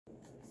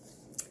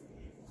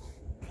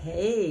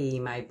Hey,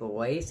 my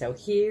boy. So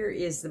here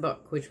is the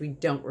book, which we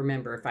don't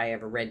remember if I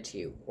ever read to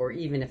you, or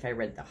even if I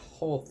read the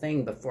whole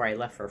thing before I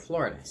left for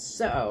Florida.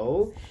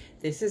 So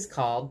this is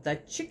called The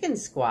Chicken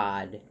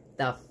Squad,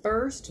 The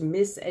First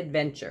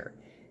Misadventure.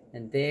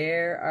 And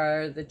there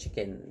are the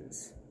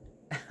chickens.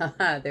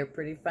 They're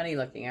pretty funny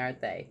looking,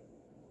 aren't they?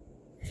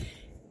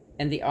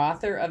 And the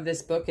author of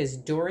this book is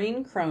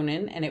Doreen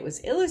Cronin, and it was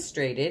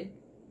illustrated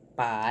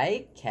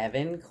by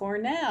Kevin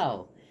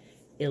Cornell.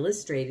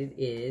 Illustrated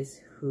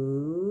is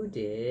who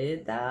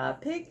did the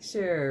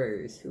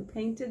pictures, who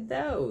painted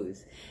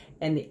those.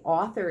 And the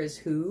author is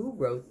who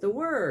wrote the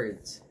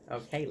words.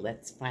 Okay,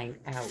 let's find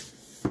out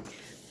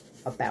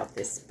about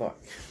this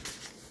book.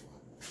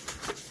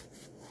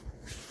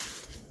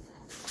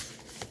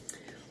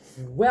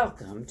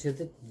 Welcome to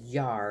the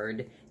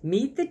yard.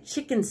 Meet the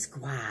Chicken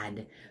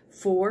Squad.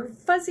 4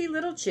 fuzzy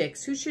little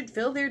chicks who should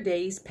fill their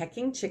days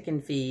pecking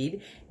chicken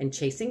feed and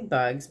chasing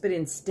bugs, but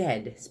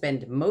instead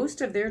spend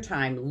most of their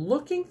time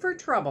looking for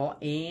trouble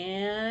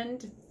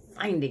and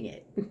finding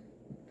it.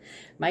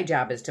 My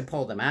job is to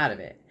pull them out of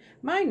it.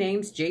 My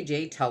name's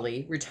J.J.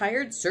 Tully,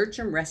 retired search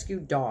and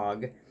rescue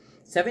dog.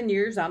 7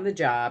 years on the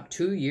job,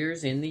 2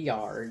 years in the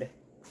yard.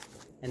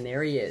 And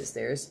there he is.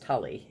 There's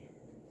Tully.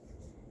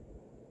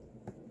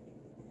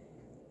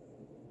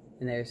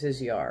 And there's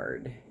his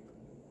yard.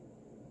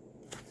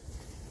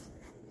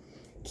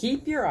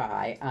 Keep your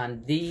eye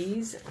on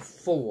these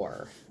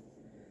 4.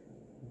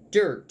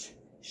 Dirt,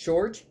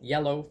 short,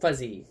 yellow,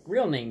 fuzzy.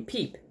 Real name,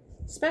 Peep.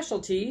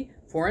 Specialty,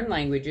 foreign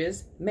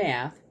languages,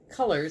 math,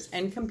 colors,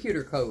 and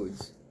computer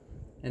codes.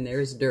 And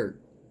there's Dirt.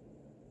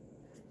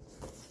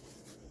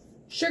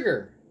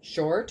 Sugar,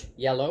 short,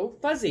 yellow,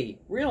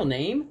 fuzzy. Real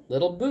name,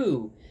 Little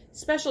Boo.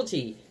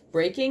 Specialty,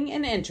 breaking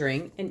and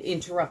entering and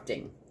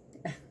interrupting.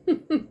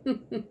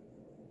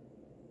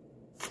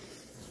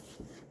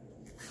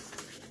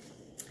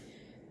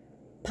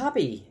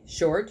 Poppy,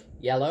 short,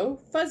 yellow,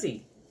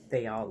 fuzzy.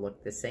 They all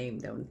look the same,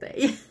 don't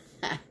they?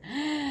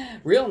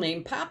 Real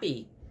name,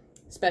 Poppy.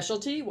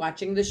 Specialty,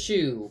 watching the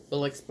shoe.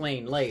 We'll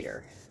explain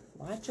later.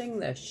 Watching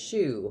the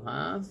shoe,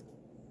 huh?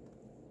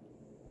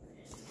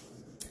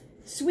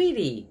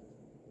 Sweetie,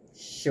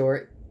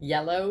 short,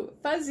 yellow,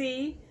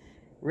 fuzzy.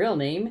 Real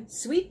name,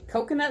 Sweet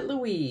Coconut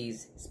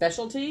Louise.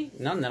 Specialty,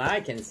 none that I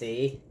can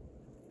see.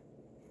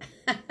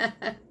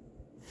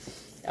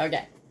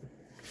 Okay.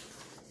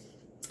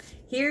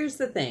 Here's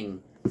the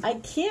thing. I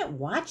can't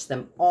watch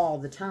them all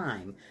the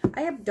time.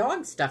 I have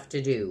dog stuff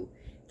to do.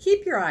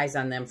 Keep your eyes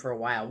on them for a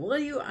while, will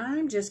you?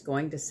 I'm just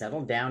going to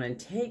settle down and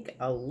take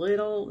a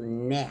little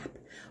nap.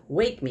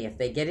 Wake me if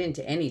they get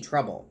into any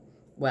trouble.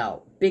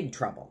 Well, big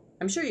trouble.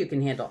 I'm sure you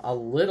can handle a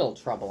little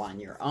trouble on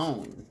your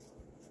own.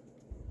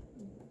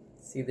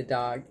 See the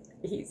dog?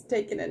 He's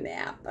taking a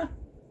nap.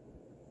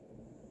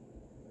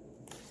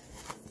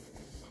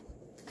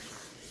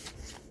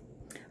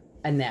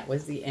 And that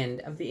was the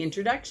end of the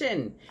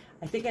introduction.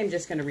 I think I'm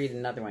just going to read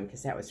another one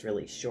because that was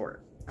really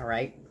short. All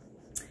right.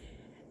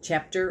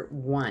 Chapter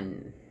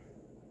 1.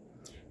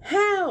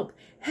 Help!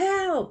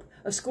 Help!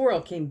 A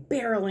squirrel came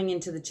barreling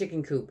into the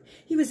chicken coop.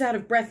 He was out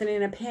of breath and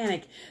in a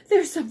panic.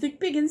 There's something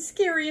big and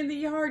scary in the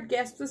yard,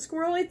 gasped the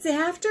squirrel. It's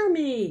after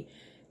me.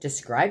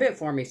 Describe it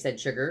for me, said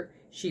Sugar.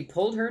 She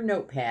pulled her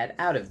notepad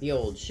out of the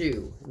old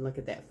shoe. And look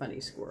at that funny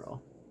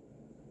squirrel.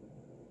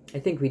 I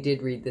think we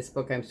did read this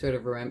book. I'm sort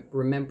of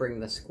remembering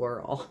the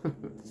squirrel.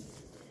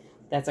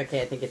 That's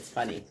okay. I think it's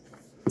funny.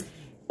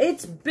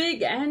 It's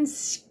big and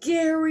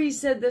scary,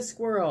 said the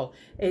squirrel.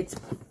 It's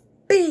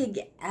big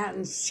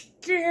and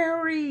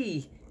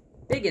scary.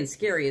 Big and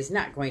scary is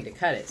not going to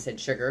cut it, said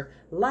Sugar.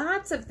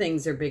 Lots of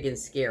things are big and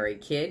scary,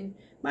 kid.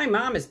 My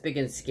mom is big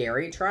and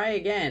scary. Try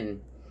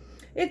again.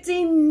 It's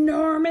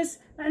enormous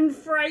and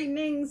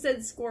frightening,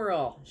 said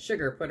Squirrel.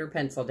 Sugar put her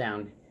pencil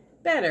down.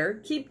 Better.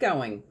 Keep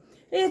going.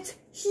 It's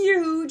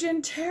huge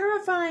and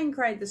terrifying,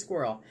 cried the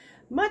squirrel.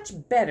 Much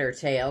better,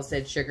 Tail,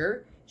 said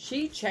Sugar.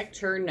 She checked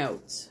her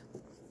notes.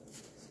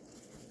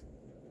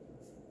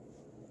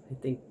 I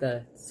think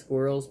the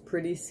squirrel's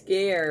pretty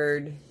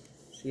scared.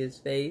 See his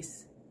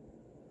face?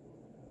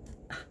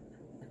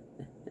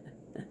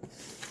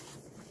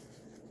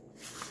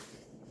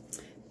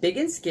 Big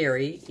and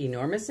scary,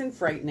 enormous and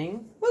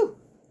frightening. Woo!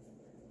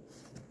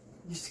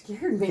 You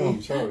scared me. Oh,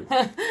 I'm sorry.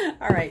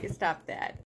 All right, stop that.